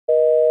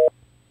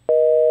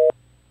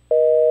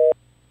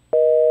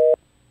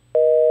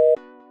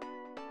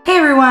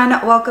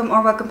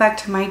everyone, welcome back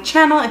to my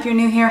channel. If you're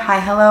new here,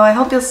 hi, hello, I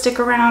hope you'll stick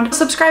around.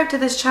 Subscribe to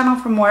this channel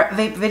for more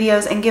vape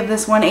videos and give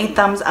this one a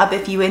thumbs up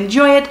if you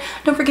enjoy it.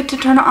 Don't forget to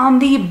turn on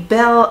the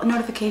bell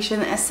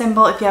notification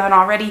symbol if you haven't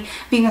already.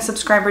 Being a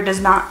subscriber does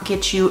not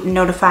get you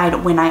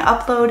notified when I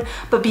upload,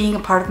 but being a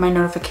part of my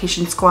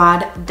notification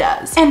squad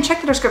does. And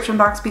check the description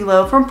box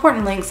below for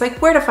important links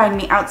like where to find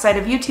me outside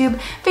of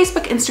YouTube,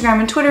 Facebook, Instagram,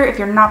 and Twitter. If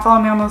you're not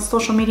following me on those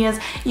social medias,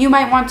 you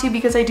might want to,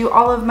 because I do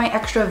all of my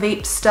extra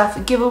vape stuff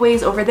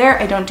giveaways over there.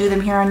 I don't do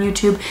them here on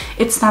YouTube.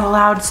 It's not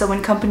allowed, so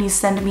when companies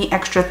send me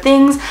extra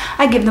things,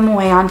 I give them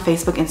away on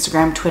Facebook,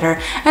 Instagram, Twitter,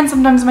 and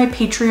sometimes my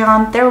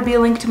Patreon. There will be a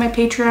link to my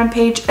Patreon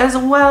page as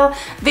well.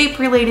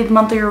 Vape-related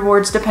monthly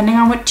rewards depending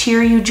on what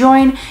tier you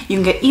join. You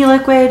can get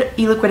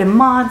e-liquid and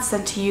mods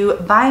sent to you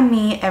by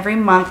me every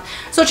month,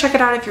 so check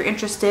it out if you're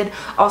interested.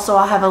 Also,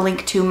 I'll have a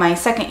link to my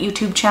second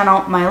YouTube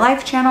channel, my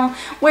life channel,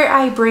 where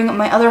I bring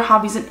my other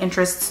hobbies and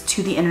interests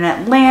to the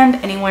internet land,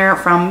 anywhere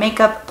from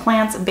makeup,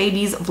 plants,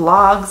 babies,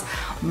 vlogs,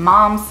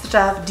 mom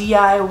stuff,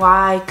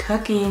 DIY,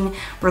 cooking,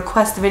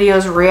 request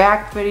videos,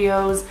 react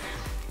videos,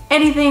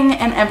 anything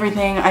and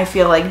everything I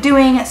feel like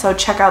doing. So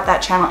check out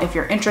that channel if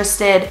you're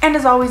interested. And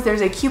as always,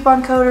 there's a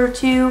coupon code or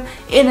two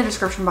in the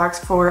description box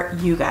for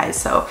you guys.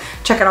 So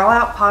check it all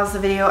out, pause the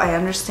video, I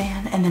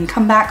understand, and then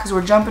come back because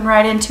we're jumping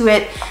right into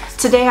it.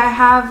 Today I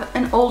have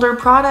an older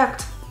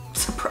product.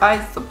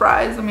 Surprise,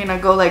 surprise. I mean, I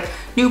go like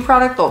new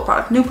product, old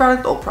product, new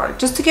product, old product,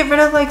 just to get rid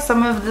of like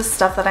some of this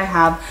stuff that I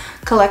have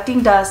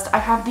collecting dust. I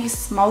have the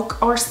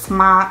Smok or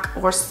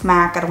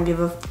Smack, I don't give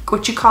a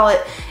what you call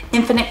it,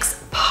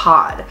 Infinix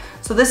pod.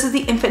 So this is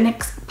the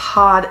Infinix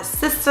pod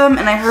system,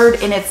 and I heard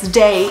in its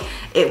day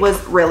it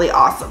was really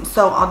awesome.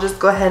 So I'll just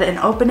go ahead and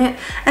open it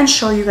and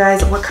show you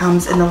guys what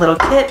comes in the little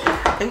kit.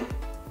 Ooh.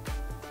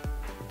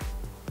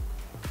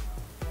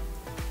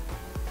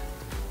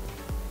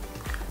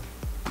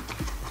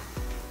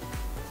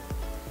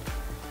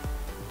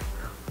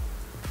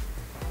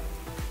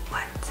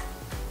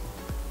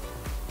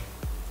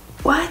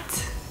 What?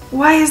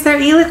 Why is there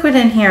e-liquid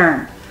in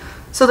here?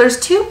 So there's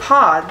two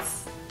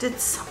pods. Did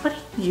somebody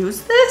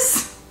use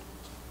this?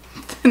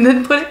 And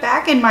then put it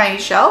back in my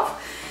shelf?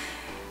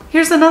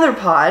 Here's another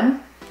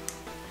pod.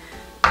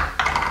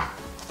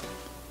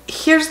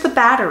 Here's the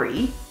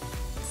battery.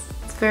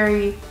 It's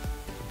very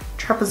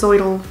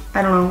trapezoidal,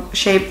 I don't know,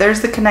 shape.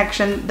 There's the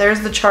connection.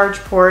 There's the charge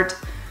port.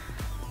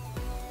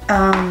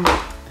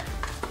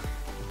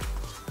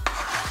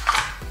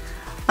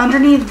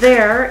 Underneath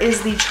there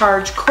is the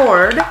charge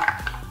cord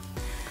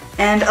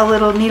and a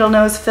little needle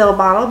nose fill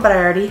bottle, but I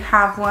already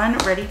have one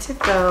ready to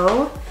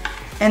go.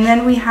 And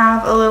then we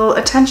have a little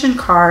attention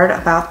card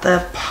about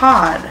the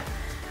pod.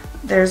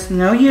 There's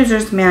no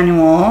user's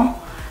manual.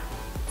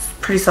 It's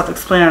pretty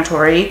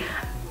self-explanatory.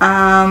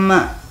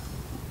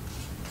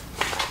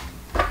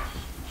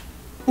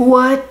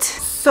 What?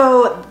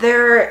 So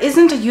there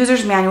isn't a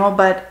user's manual,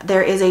 but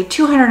there is a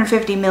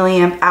 250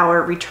 milliamp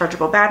hour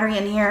rechargeable battery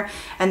in here,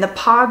 and the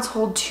pods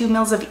hold 2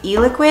 mils of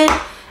e-liquid.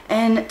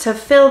 And to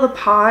fill the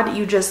pod,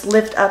 you just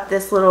lift up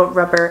this little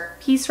rubber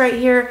piece right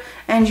here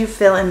and you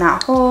fill in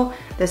that hole.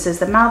 This is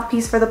the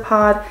mouthpiece for the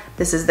pod.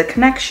 This is the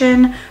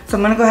connection. So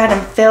I'm gonna go ahead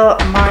and fill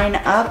mine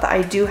up.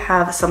 I do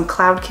have some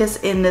Cloud Kiss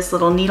in this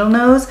little needle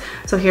nose.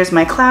 So here's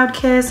my Cloud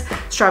Kiss,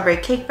 strawberry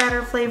cake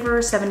batter flavor,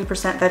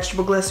 70%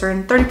 vegetable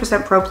glycerin,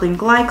 30% propylene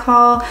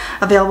glycol,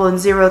 available in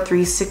 0,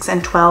 3, 6,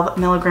 and 12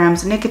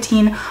 milligrams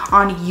nicotine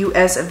on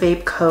US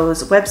Vape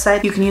Co.'s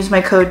website. You can use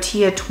my code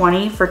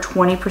TIA20 for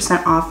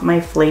 20% off my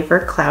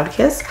flavor Cloud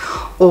Kiss,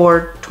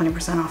 or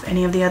 20% off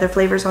any of the other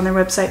flavors on their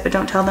website, but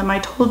don't tell them I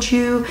told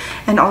you.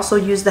 And also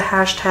use the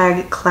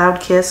hashtag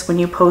CloudKiss when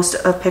you post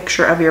a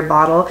picture of your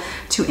bottle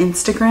to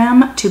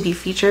Instagram to be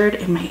featured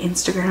in my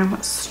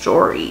Instagram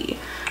story.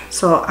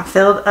 So I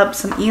filled up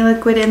some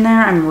e-liquid in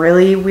there. I'm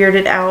really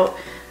weirded out.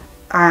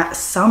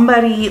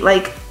 Somebody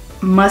like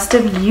must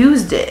have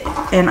used it,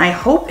 and I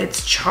hope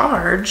it's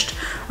charged.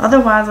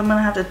 Otherwise I'm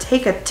gonna have to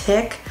take a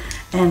tick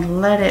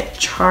and let it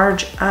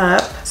charge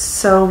up.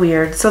 So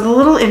weird. So the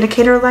little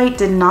indicator light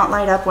did not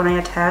light up when I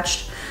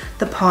attached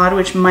the pod,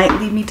 which might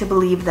lead me to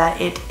believe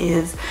that it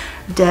is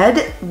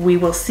dead. We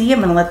will see. I'm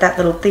gonna let that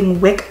little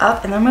thing wick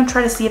up, and then I'm gonna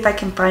try to see if I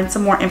can find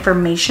some more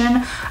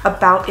information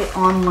about it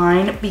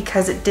online,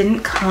 because it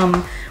didn't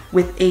come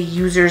with a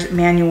user's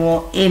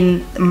manual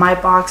in my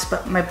box,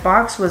 but my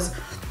box was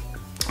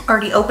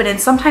already open,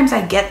 and sometimes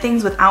I get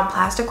things without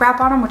plastic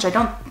wrap on them, which I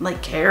don't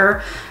like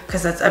care,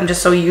 because I'm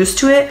just so used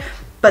to it.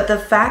 But the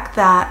fact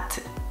that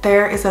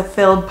there is a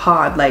filled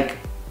pod, like,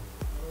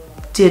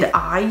 did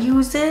I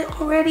use it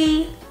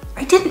already?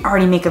 I didn't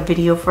already make a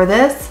video for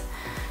this.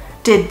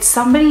 Did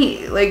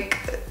somebody like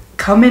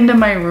come into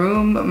my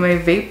room, my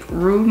vape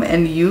room,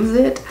 and use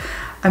it?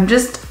 I'm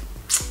just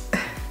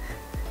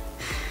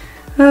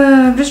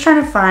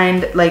trying to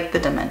find like the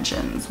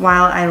dimensions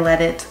while I let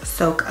it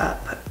soak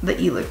up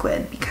the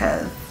e-liquid,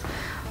 because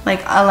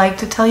like I like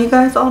to tell you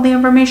guys all the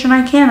information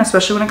I can,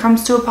 especially when it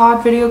comes to a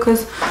pod video,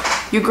 because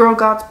your girl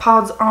got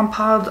pods on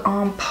pods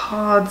on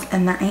pods,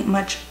 and there ain't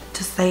much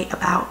to say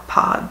about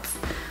pods.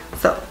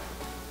 So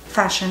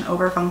fashion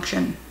over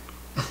function.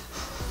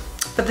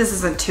 But this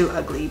isn't too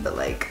ugly, but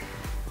like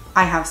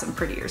I have some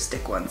prettier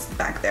stick ones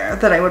back there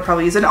that I would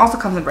probably use. And it also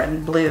comes in red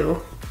and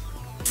blue.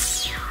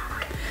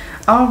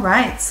 All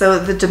right, so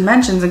the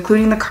dimensions,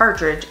 including the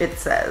cartridge, it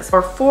says,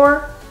 are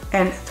 4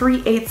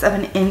 3/8 of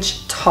an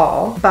inch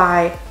tall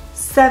by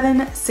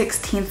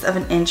 7/16 of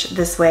an inch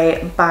this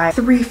way by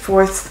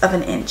 3/4 of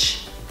an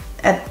inch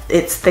at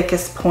its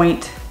thickest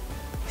point.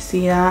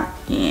 See that?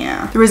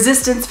 Yeah. The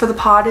resistance for the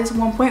pod is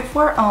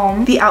 1.4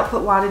 ohm. The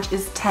output wattage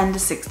is 10 to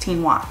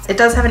 16 watts. It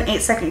does have an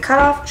 8-second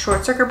cutoff,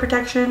 short circuit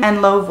protection,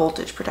 and low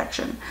voltage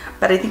protection,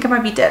 but I think it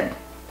might be dead.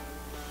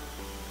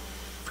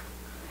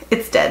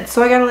 It's dead,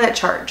 so I gotta let it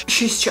charge.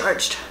 She's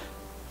charged.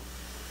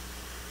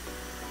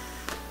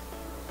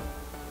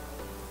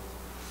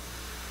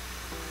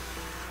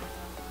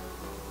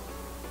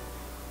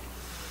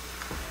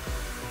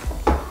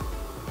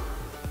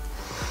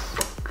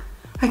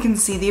 I can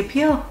see the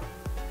appeal.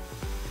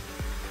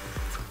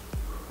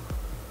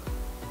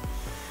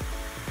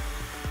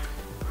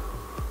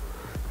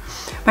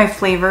 My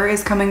flavor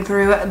is coming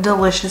through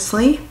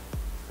deliciously.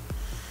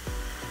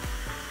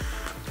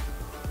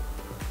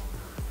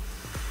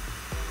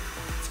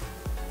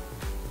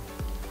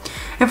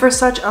 And for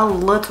such a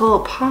little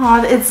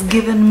pod, it's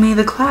given me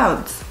the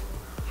clouds.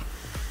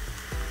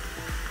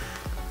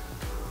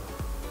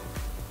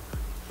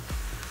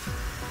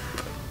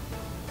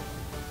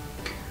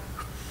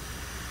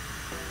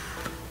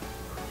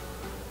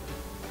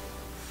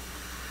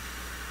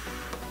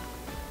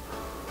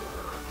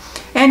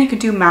 And you can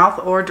do mouth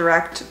or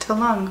direct to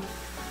lung.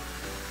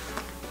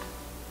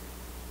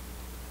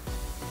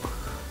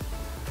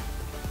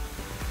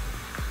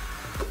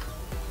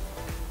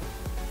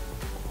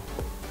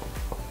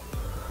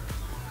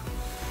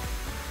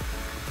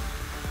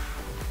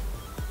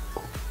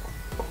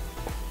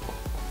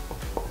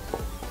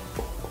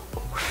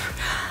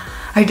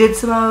 I did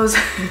suppose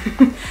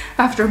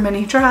after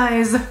many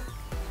tries. I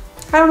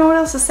don't know what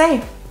else to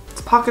say.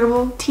 It's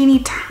pocketable, teeny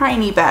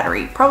tiny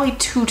battery, probably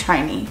too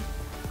tiny.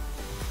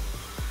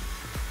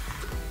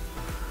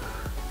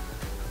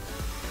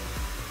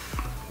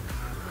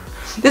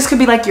 This could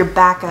be like your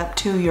backup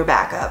to your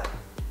backup.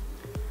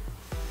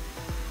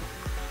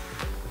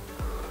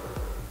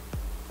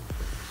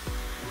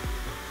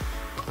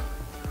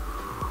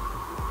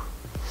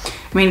 I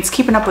mean, it's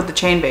keeping up with the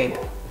chain babe.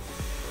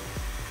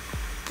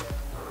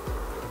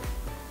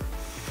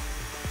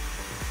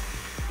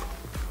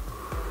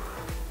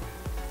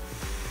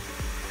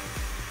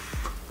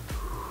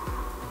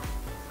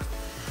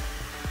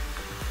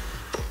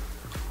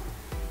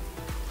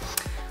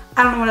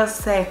 I don't know what else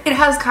to say. It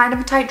has kind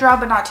of a tight draw,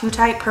 but not too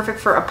tight. Perfect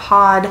for a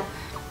pod.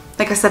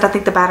 Like I said, I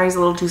think the battery's a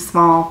little too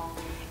small.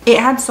 It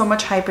had so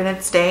much hype in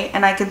its day,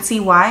 and I can see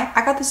why.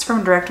 I got this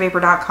from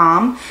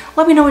directvapor.com.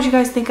 Let me know what you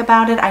guys think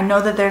about it. I know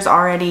that there's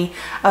already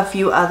a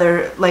few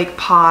other like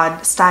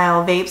pod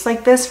style vapes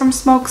like this from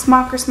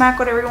Smok or Smack,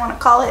 whatever you want to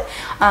call it.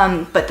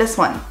 But this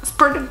one is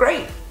pretty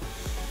great.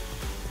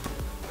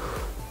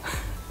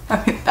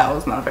 I mean, that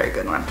was not a very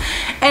good one.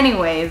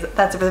 Anyways,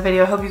 that's it for the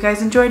video. I hope you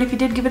guys enjoyed. If you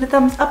did, give it a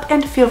thumbs up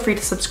and feel free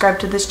to subscribe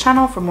to this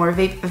channel for more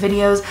vape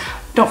videos.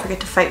 Don't forget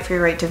to fight for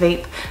your right to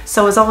vape.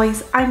 So as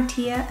always, I'm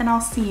Tia and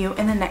I'll see you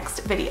in the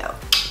next video.